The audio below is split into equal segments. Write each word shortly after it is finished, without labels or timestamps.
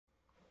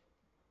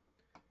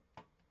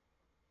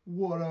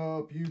What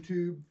up,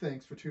 YouTube?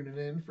 Thanks for tuning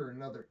in for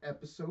another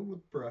episode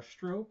with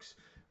Brushstrokes.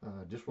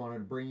 Just wanted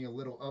to bring you a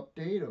little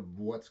update of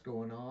what's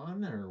going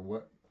on or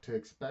what to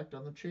expect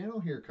on the channel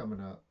here coming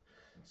up.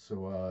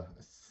 So, I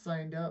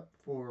signed up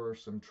for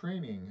some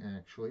training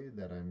actually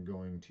that I'm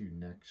going to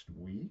next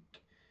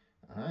week.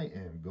 I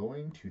am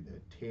going to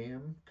the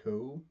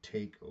TAMCO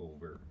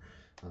Takeover.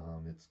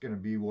 It's going to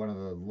be one of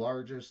the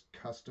largest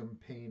custom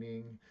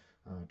painting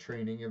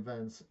training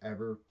events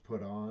ever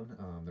put on.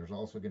 There's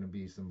also going to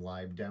be some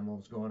live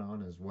demos going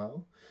on as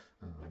well.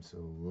 So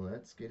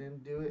let's get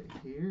into it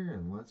here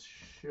and let's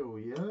show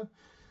you.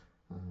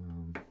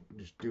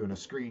 Just doing a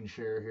screen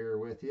share here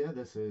with you.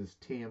 This is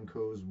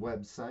TAMCO's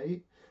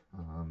website.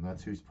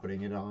 That's who's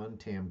putting it on,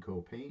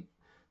 TAMCO Paint.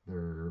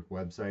 Their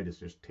website is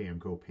just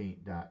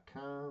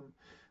tamcopaint.com.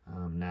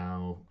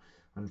 Now,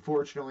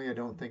 unfortunately, I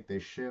don't think they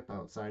ship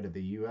outside of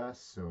the US,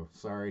 so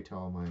sorry to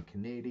all my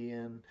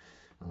Canadian,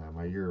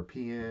 my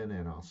European,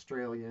 and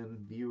Australian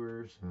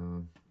viewers.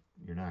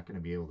 You're not going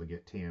to be able to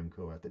get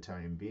TAMCO at the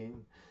time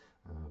being.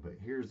 But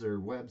here's their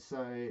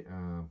website.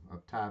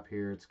 Up top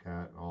here, it's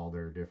got all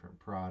their different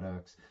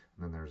products.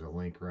 And then there's a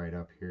link right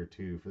up here,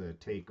 too, for the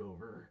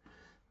takeover.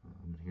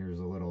 Here's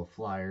a little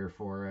flyer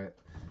for it.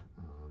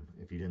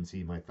 If you didn't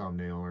see my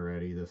thumbnail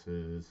already, this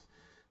is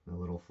the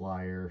little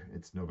flyer.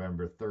 It's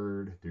November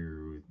 3rd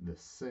through the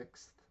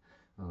 6th.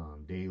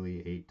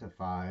 Daily 8 to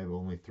 5,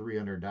 only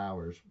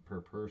 $300 per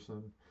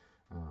person.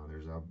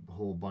 There's a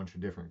whole bunch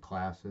of different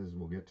classes.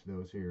 We'll get to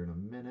those here in a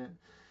minute.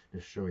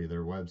 Just show you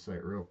their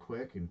website real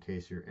quick in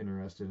case you're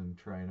interested in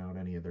trying out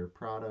any of their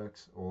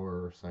products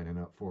or signing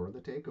up for the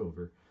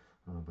takeover.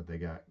 But they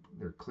got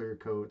their clear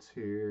coats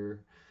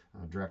here,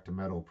 direct to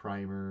metal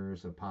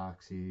primers,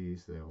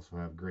 epoxies. They also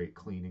have great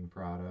cleaning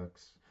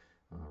products,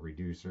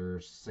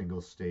 reducers,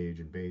 single stage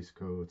and base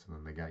coats, and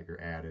then they got your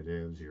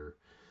additives, your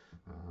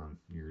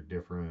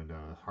different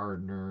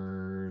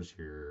hardeners,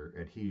 your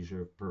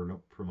adhesive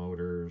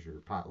promoters, your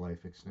pot life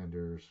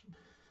extenders,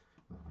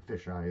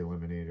 fisheye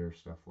eliminators,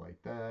 stuff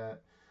like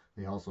that.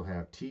 They also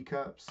have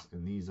teacups,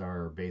 and these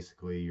are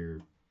basically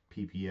your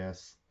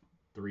PPS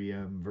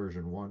 3M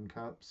version 1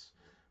 cups.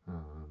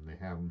 They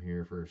have them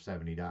here for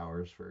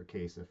 $70 for a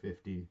case of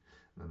 50. And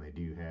then they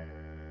do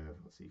have,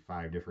 let's see,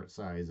 5 different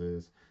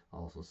sizes.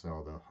 Also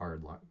sell the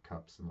hard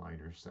cups and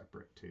liners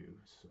separate too.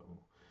 So,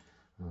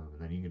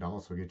 and then you can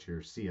also get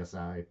your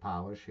CSI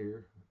polish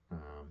here.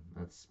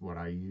 That's what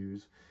I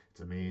use. It's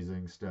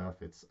amazing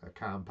stuff. It's a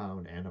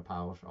compound and a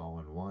polish all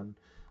in one.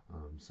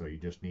 So you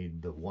just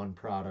need the one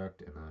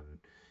product and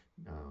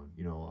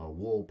then a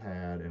wool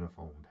pad and a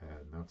foam pad,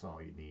 and that's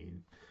all you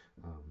need.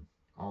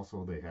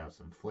 Also, they have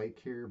some flake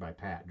here by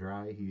Pat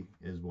Dry. He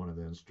is one of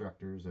the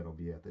instructors that'll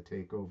be at the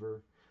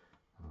takeover.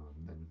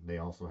 Then they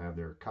also have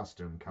their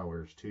custom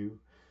colors too.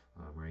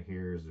 Right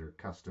here is their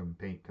custom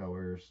paint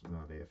colors.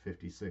 They have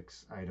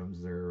 56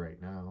 items there right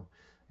now,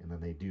 and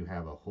then they do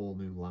have a whole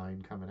new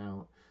line coming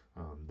out.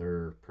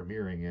 They're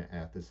premiering it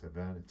at this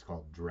event. It's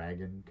called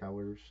Dragon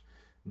Colors.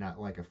 Not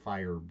like a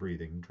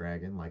fire-breathing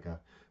dragon, like a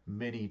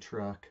mini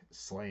truck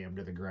slammed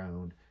to the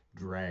ground,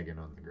 dragon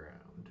on the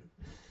ground.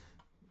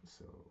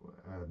 So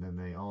then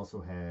they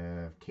also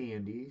have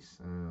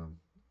candies.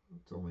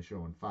 It's only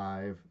showing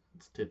 5.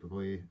 It's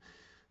typically,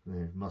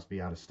 they must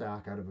be out of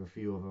stock out of a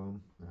few of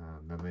them.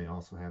 Then they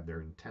also have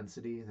their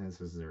Intensity.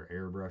 This is their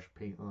airbrush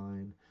paint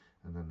line.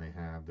 And then they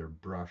have their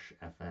Brush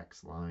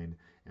FX line,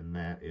 and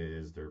that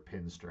is their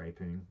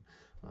pinstriping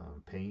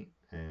paint.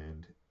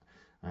 And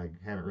I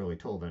haven't really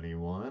told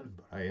anyone,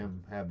 but I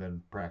have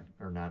been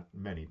or not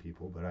many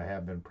people, but I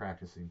have been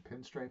practicing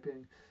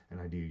pinstriping,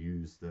 and I do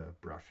use the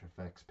Brush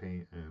FX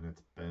paint, and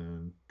it's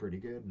been pretty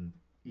good and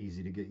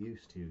easy to get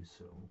used to.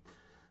 So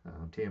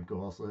TAMCO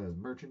also has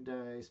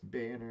merchandise,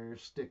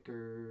 banners,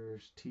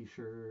 stickers,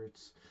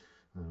 t-shirts,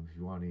 if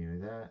you want any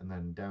of that. And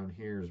then down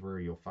here is where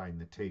you'll find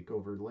the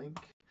takeover link.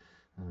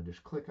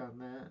 Just click on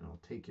that and it'll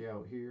take you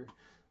out here.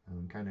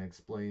 Kind of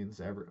explains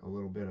a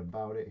little bit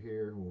about it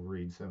here. We'll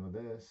read some of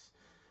this.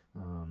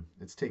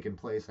 It's taking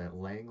place at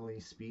Langley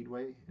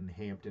Speedway in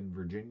Hampton,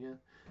 Virginia,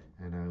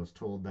 and I was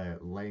told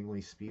that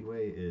Langley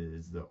Speedway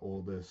is the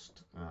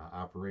oldest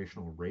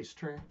operational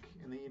racetrack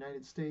in the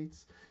United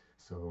States.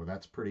 So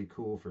that's pretty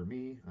cool for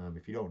me.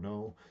 If you don't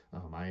know,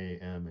 I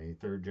am a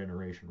 3rd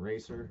generation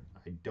racer.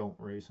 I don't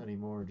race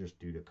anymore just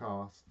due to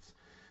costs.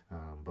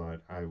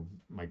 But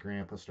my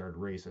grandpa started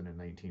racing in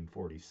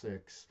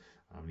 1946.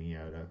 He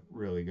had a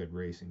really good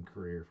racing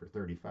career for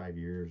 35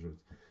 years. Was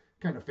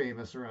kind of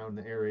famous around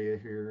the area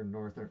here in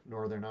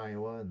northern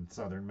Iowa and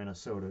southern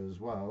Minnesota as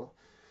well.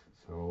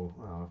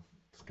 So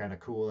it's kind of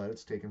cool that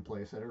it's taking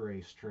place at a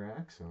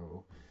racetrack.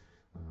 So,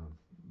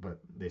 but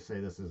they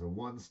say this is a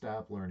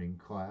one-stop learning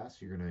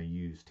class. You're going to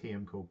use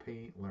TAMCO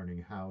Paint,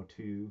 learning how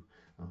to,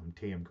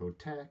 TAMCO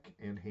Tech,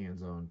 and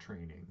hands-on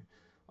training.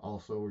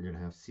 Also, we're going to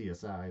have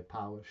CSI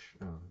polish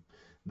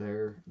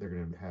there. They're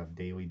going to have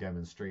daily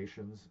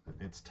demonstrations.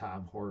 It's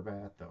Tom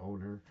Horvath, the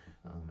owner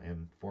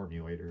and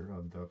formulator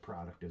of the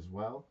product as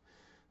well.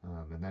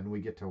 And then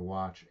we get to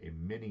watch a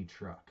mini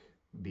truck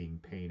being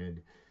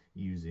painted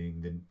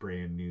using the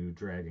brand new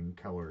Dragon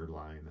Color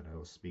line that I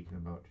was speaking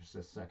about just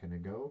a second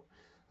ago.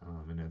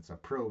 And it's a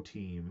pro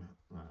team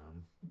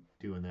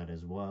doing that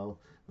as well.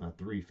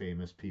 Three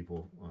famous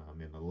people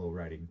in the um, low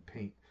riding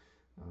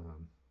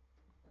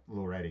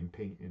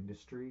paint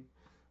industry.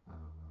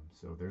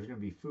 So there's going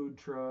to be food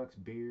trucks,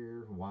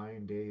 beer,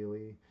 wine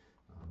daily.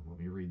 Let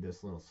me read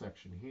this little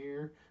section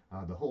here.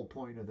 The whole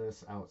point of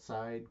this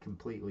outside,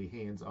 completely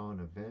hands-on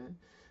event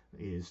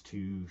is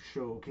to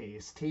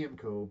showcase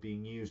TAMCO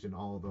being used in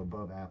all of the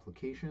above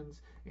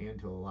applications and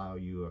to allow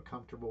you a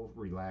comfortable,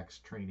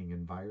 relaxed training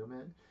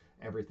environment.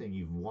 Everything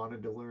you've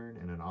wanted to learn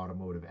in an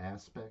automotive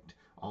aspect,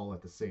 all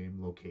at the same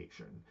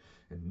location.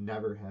 And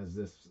never has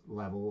this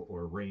level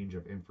or range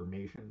of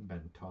information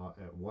been taught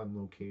at one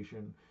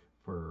location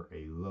for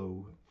a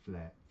low,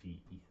 flat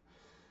fee.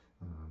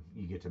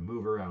 You get to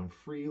move around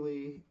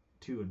freely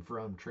to and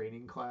from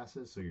training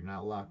classes, so you're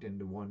not locked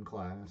into one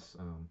class.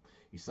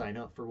 You sign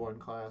up for one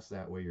class,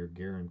 that way you're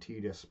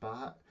guaranteed a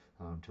spot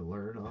to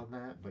learn on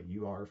that, but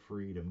you are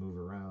free to move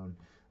around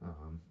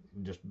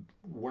just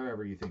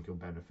wherever you think you'll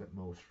benefit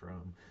most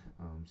from.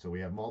 So we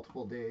have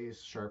multiple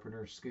days, sharpen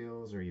our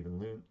skills or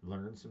even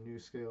learn some new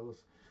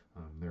skills.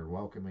 They're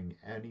welcoming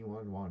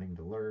anyone wanting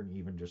to learn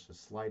even just the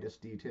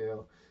slightest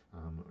detail,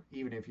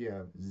 even if you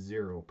have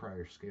zero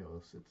prior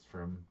skills. It's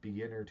from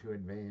beginner to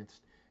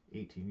advanced,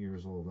 18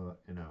 years old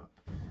and up.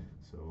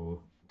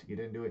 So to get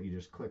into it, you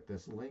just click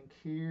this link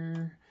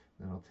here,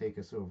 then it'll take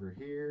us over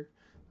here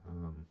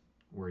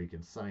where you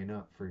can sign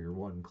up for your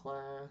one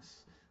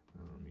class.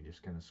 You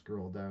just kind of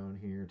scroll down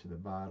here to the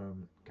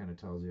bottom, it kind of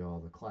tells you all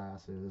the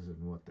classes and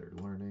what they're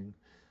learning.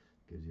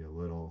 Gives you a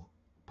little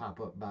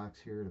pop-up box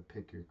here to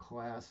pick your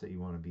class that you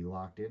want to be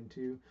locked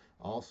into.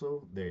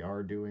 Also, they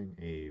are doing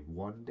a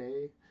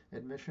one-day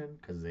admission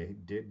because they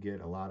did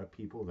get a lot of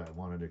people that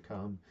wanted to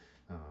come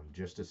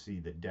just to see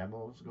the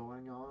demos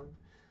going on.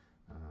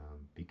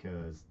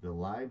 Because the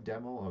live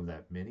demo of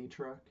that mini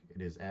truck,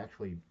 it is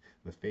actually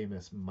the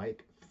famous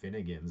Mike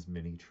Finnegan's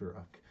mini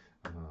truck.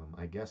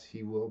 I guess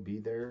he will be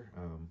there.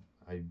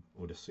 I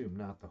would assume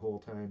not the whole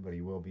time, but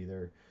he will be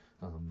there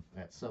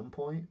at some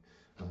point.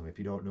 If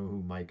you don't know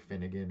who Mike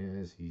Finnegan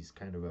is, he's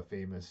kind of a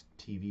famous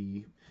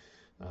TV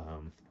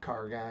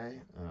car guy.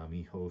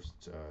 He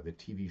hosts the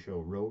TV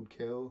show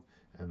Roadkill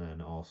and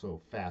then also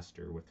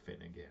Faster with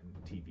Finnegan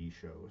TV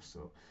shows.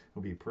 So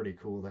it'll be pretty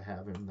cool to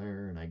have him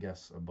there. And I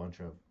guess a bunch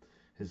of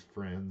his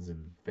friends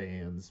and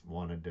fans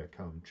wanted to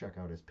come check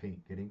out his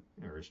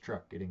his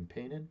truck getting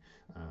painted.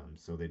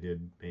 So they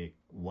did make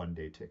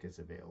one-day tickets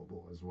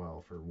available as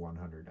well for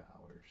 $100.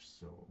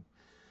 So.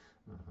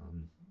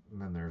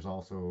 And then there's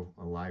also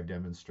a live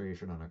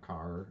demonstration on a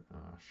car.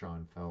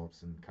 Sean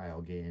Phelps and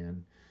Kyle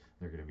Gann,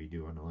 they're going to be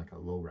doing like a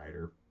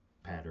lowrider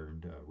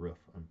patterned roof,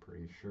 I'm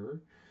pretty sure.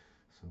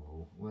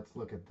 So let's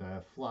look at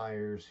the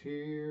flyers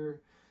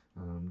here.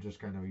 Just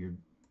kind of your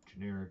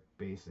generic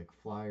basic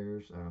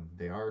flyers.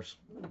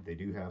 They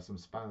do have some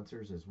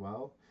sponsors as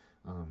well.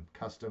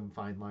 Custom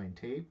fine line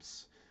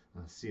tapes,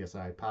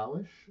 CSI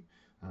polish,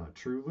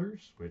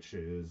 Trulers, which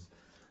is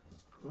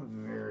a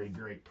very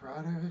great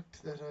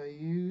product that I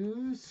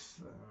use.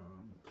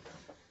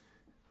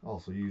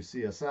 Also use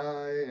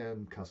CSI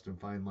and custom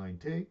fine line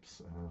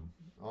tapes.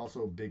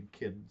 Also Big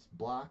Kids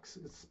Blocks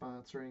is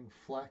sponsoring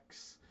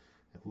Flex,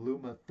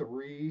 Luma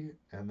 3,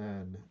 and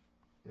then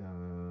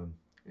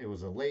it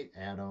was a late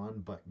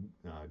add-on, but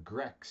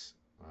Grex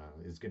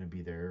is going to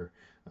be there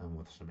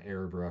with some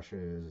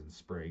airbrushes and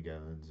spray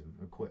guns and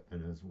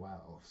equipment as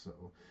well.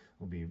 So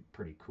it'll be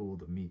pretty cool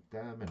to meet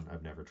them. And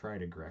I've never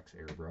tried a Grex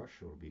airbrush,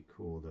 so it'll be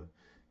cool to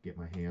get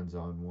my hands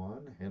on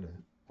one, and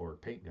or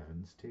paint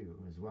guns too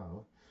as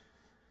well.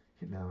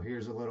 Now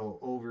here's a little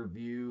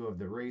overview of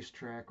the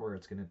racetrack where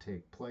it's going to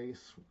take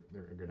place.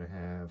 They're going to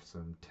have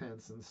some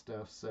tents and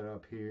stuff set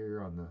up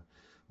here on the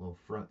little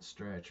front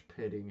stretch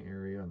pitting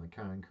area on the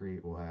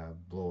concrete. We'll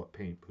have blow-up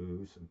paint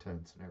booths and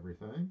tents and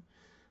everything.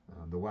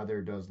 The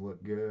weather does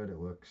look good. It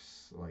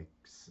looks like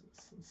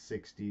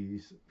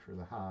 60s for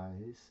the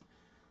highs,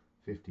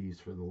 50s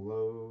for the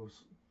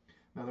lows.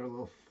 Another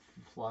little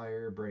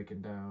flyer breaking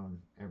down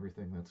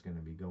everything that's going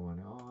to be going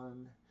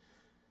on.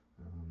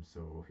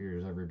 So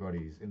here's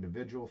everybody's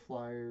individual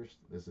flyers.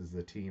 This is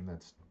the team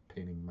that's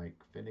painting Mike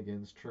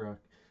Finnegan's truck.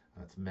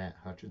 That's Matt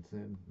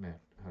Hutchinson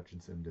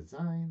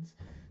Designs,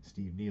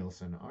 Steve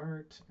Nielsen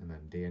Art, and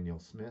then Daniel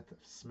Smith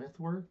of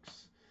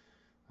Smithworks.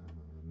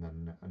 And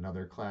then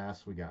another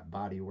class, we got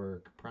body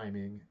work,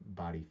 priming,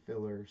 body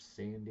filler,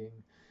 sanding,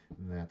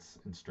 and that's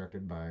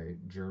instructed by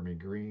Jeremy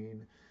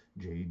Green,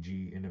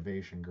 JG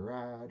Innovation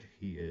Garage.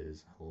 He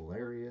is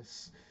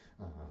hilarious.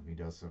 He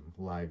does some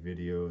live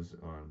videos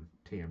on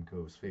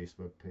TAMCO's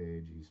Facebook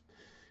page.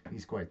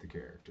 He's quite the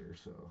character,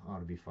 so ought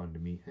to be fun to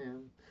meet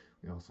him.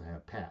 We also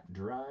have Pat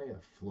Dry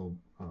of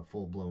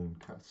Full-Blown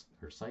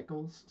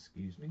Cycles,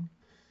 excuse me.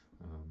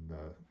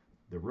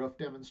 The roof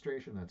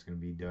demonstration, that's going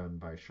to be done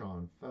by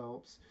Sean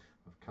Phelps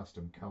of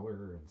Custom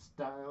Color and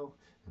Style,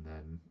 and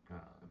then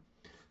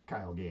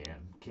Kyle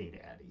Gann,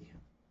 K-Daddy.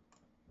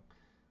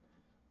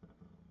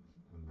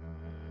 And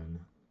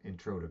then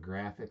Intro to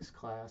Graphics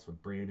class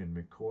with Brandon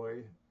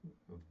McCoy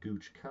of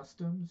Gooch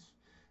Customs,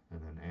 and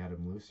then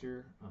Adam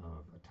Lucier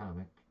of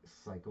Atomic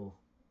Cycle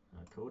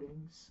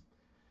Coatings.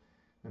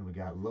 Then we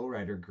got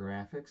Lowrider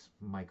Graphics,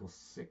 Michael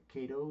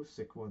Cato,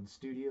 Sick One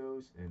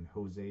Studios, and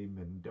Jose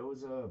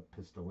Mendoza of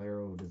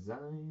Pistolero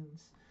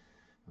Designs.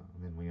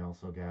 And then we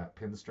also got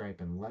Pinstripe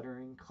and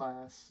Lettering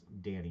class,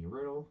 Danny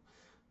Riddle,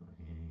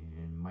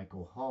 and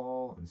Michael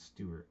Hall, and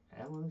Stuart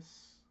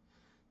Ellis.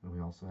 And we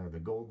also have the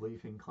Gold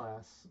Leafing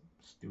class.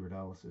 Stuart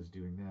Ellis is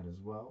doing that as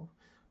well.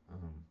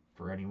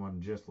 For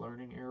anyone just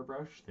learning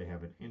airbrush, they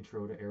have an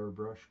Intro to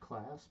Airbrush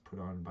class put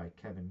on by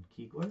Kevin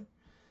Keegler.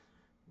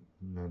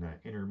 And then an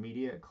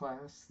intermediate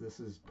class, this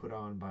is put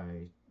on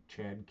by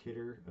Chad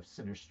Kidder of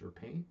Sinister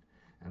Paint.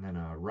 And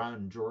then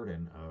Ron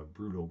Jordan of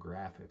Brutal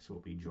Graphics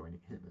will be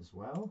joining him as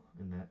well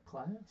in that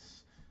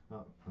class.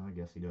 Oh, I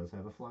guess he does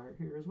have a flyer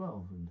here as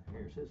well. And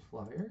here's his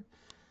flyer.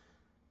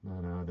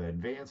 And the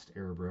advanced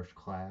airbrush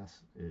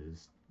class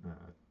is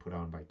put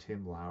on by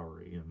Tim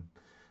Lowry. And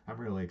I'm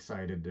really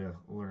excited to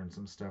learn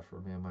some stuff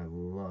from him. I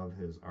love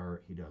his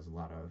art. He does a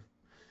lot of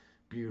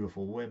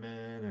beautiful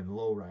women and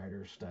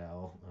lowrider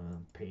style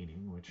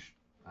painting, which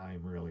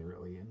I'm really,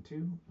 really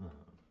into.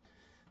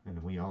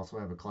 And we also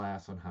have a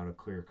class on how to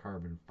clear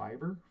carbon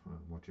fiber,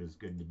 which is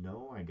good to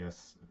know. I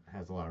guess it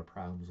has a lot of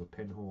problems with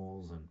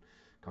pinholes and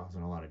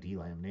causing a lot of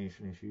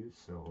delamination issues,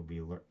 so it'll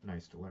be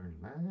nice to learn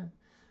that.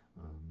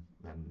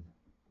 Then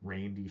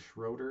Randy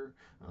Schroeder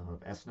of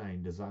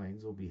S9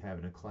 Designs will be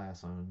having a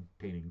class on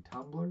painting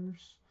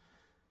tumblers.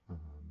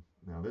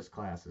 Now this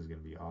class is going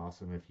to be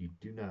awesome. If you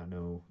do not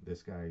know,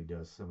 this guy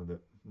does some of the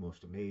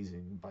most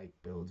amazing bike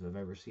builds I've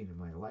ever seen in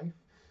my life.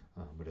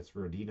 But it's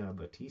Rodina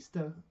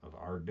Batista of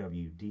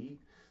RWD.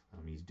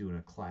 He's doing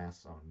a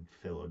class on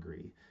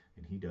filigree,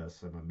 and he does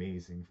some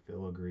amazing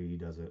filigree. He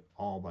does it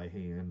all by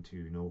hand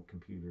too, no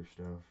computer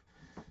stuff.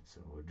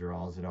 So it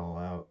draws it all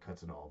out,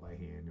 cuts it all by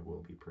hand. It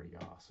will be pretty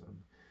awesome.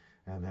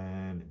 And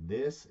then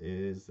this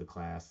is the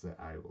class that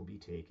I will be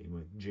taking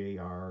with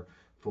J.R.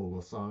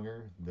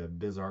 Fogelsonger, the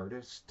Biz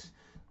Artist.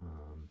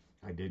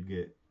 I did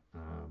get,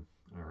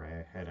 or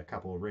I had a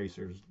couple of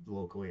racers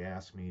locally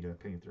ask me to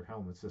paint their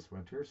helmets this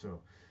winter,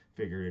 so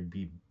figured it'd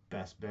be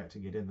best bet to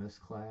get in this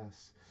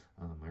class.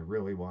 I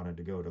really wanted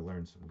to go to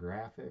learn some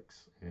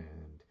graphics,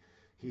 and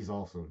he's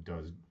also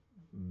does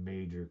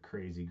major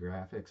crazy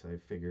graphics. I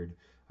figured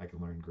I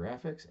could learn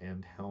graphics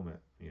and helmet,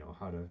 you know,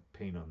 how to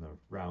paint on the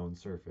round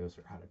surface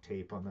or how to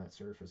tape on that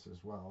surface as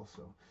well.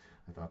 So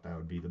I thought that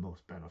would be the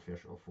most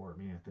beneficial for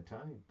me at the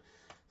time.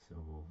 So,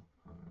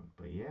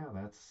 but yeah,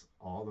 that's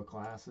all the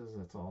classes.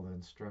 That's all the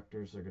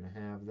instructors are going to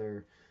have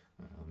there.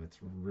 It's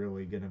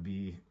really going to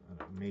be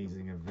an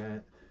amazing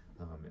event.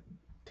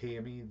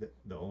 Tammy,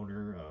 the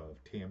owner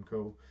of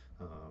TAMCO,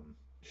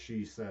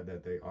 she said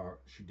that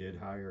she did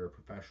hire a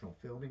professional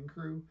filming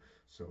crew,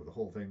 so the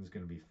whole thing's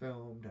going to be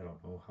filmed. I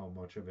don't know how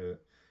much of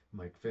it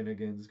Mike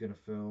Finnegan's going to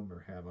film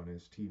or have on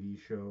his TV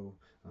show.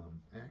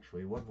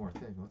 Actually, one more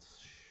thing, let's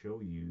show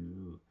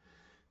you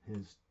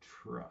his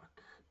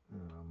truck,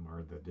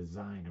 or the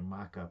design and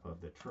mock-up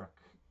of the truck.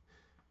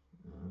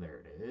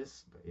 There it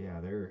is. But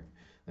yeah,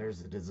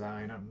 there's the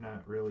design. I'm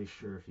not really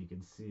sure if you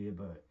can see it,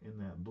 but in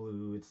that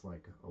blue, it's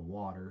like a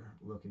water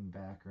looking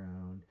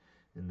background.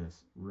 In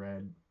this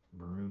red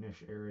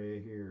maroonish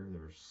area here,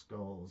 there's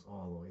skulls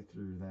all the way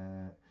through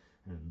that,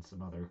 and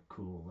some other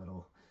cool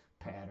little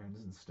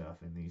patterns and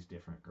stuff in these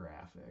different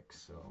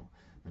graphics. So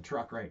the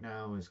truck right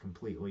now is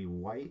completely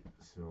white,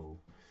 so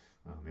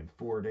in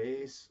 4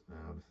 days,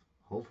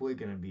 hopefully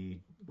going to be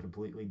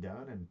completely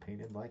done and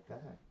painted like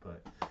that.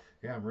 But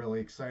yeah, I'm really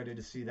excited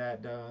to see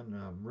that done.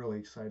 I'm really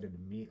excited to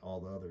meet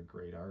all the other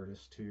great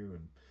artists too,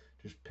 and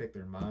just pick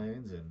their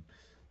minds and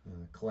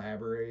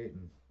collaborate,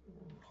 and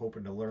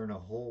hoping to learn a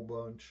whole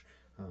bunch,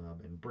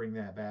 and bring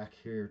that back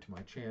here to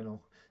my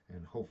channel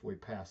and hopefully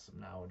pass some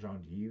knowledge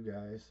on to you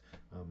guys.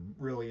 I'm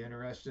really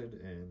interested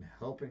in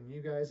helping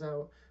you guys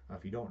out.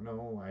 If you don't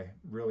know, I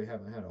really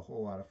haven't had a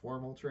whole lot of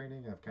formal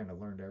training. I've kind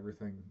of learned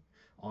everything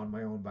on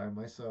my own by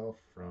myself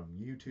from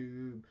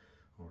YouTube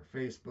or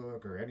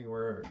Facebook or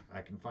anywhere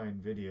I can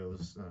find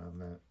videos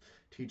that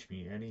teach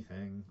me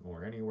anything,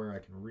 or anywhere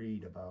I can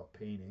read about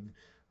painting.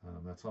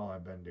 That's all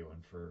I've been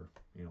doing for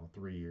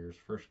 3 years.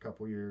 First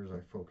couple years I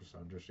focused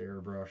on just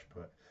airbrush,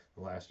 but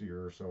the last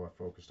year or so I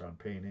focused on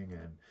painting,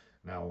 and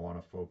now I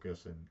want to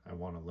focus and I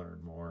want to learn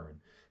more and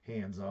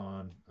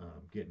hands-on,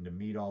 getting to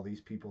meet all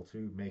these people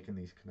too, making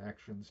these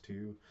connections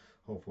too.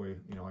 Hopefully,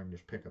 I can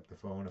just pick up the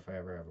phone if I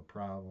ever have a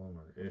problem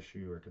or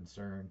issue or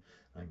concern.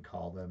 I can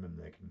call them and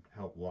they can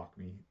help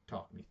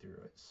talk me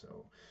through it.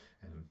 So,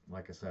 and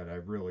like I said, I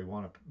really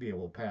want to be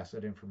able to pass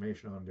that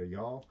information on to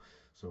y'all.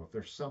 So if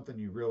there's something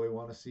you really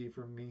want to see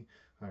from me,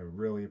 I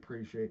really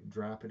appreciate,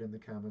 drop it in the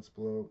comments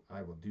below.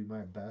 I will do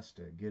my best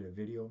to get a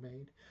video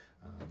made,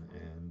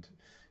 and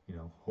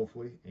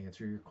hopefully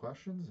answer your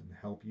questions and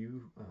help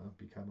you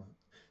become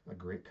a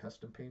great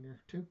custom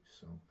painter too.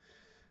 So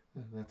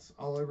that's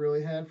all I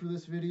really had for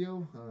this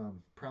video.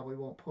 Probably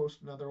won't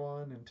post another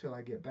one until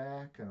I get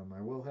back.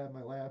 I will have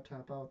my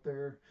laptop out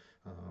there,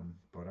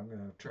 but I'm going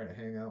try to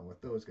hang out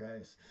with those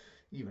guys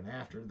even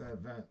after the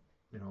event,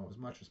 as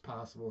much as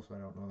possible. So I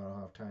don't know that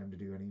I'll have time to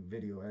do any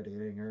video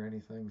editing or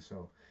anything.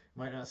 So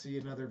might not see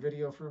another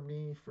video from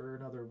me for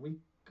another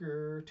week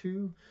or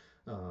two.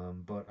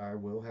 But I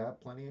will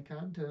have plenty of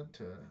content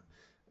to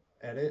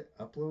edit,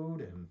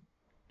 upload, and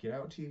get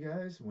out to you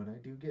guys when I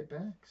do get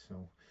back.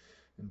 So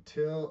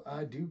until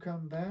I do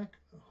come back,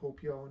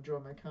 hope you all enjoy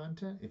my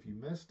content. If you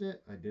missed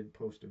it, I did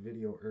post a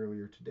video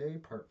earlier today,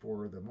 part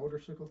 4 of the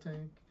motorcycle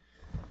tank.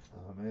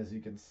 As you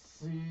can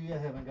see, I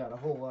haven't got a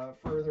whole lot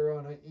further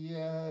on it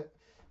yet.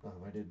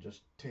 I did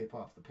just tape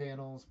off the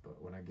panels,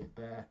 but when I get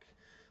back,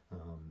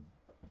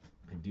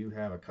 I do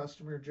have a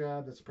customer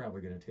job that's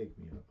probably going to take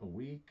me a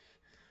week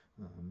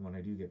when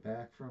I do get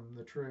back from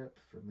the trip,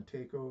 from the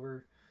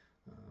takeover.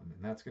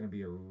 And that's going to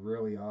be a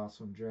really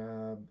awesome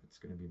job. It's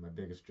going to be my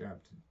biggest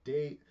job to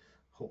date.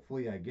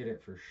 Hopefully I get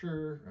it for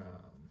sure.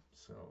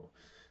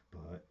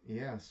 But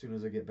yeah, as soon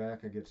as I get back,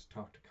 I get to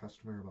talk to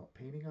customer about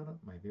painting on it,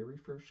 my very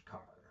first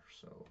car.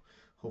 So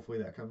hopefully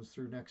that comes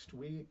through next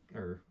week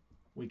or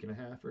week and a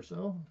half or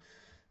so.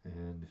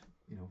 And,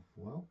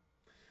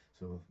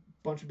 so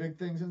a bunch of big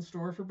things in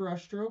store for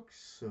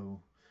BrusHstroKeZ.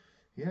 So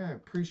yeah, I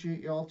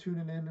appreciate y'all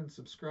tuning in and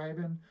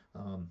subscribing.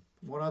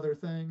 One other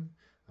thing,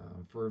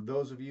 for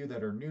those of you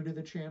that are new to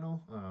the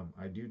channel,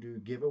 I do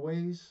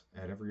giveaways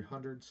at every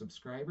 100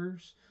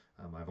 subscribers.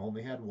 I've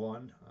only had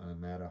one.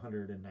 I'm at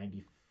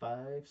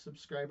 195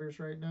 subscribers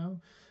right now.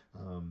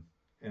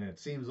 And it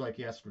seems like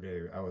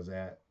yesterday I was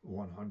at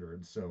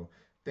 100. So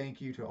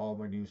thank you to all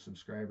my new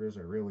subscribers.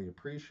 I really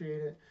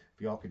appreciate it.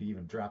 If y'all could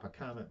even drop a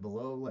comment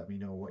below, let me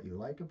know what you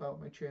like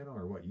about my channel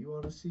or what you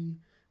want to see.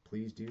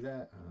 Please do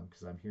that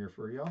because I'm here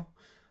for y'all.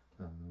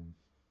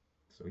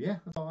 So yeah,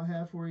 that's all I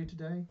have for you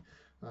today.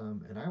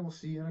 And I will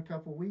see you in a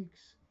couple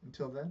weeks.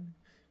 Until then,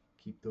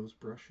 keep those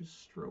brushes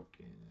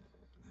stroking.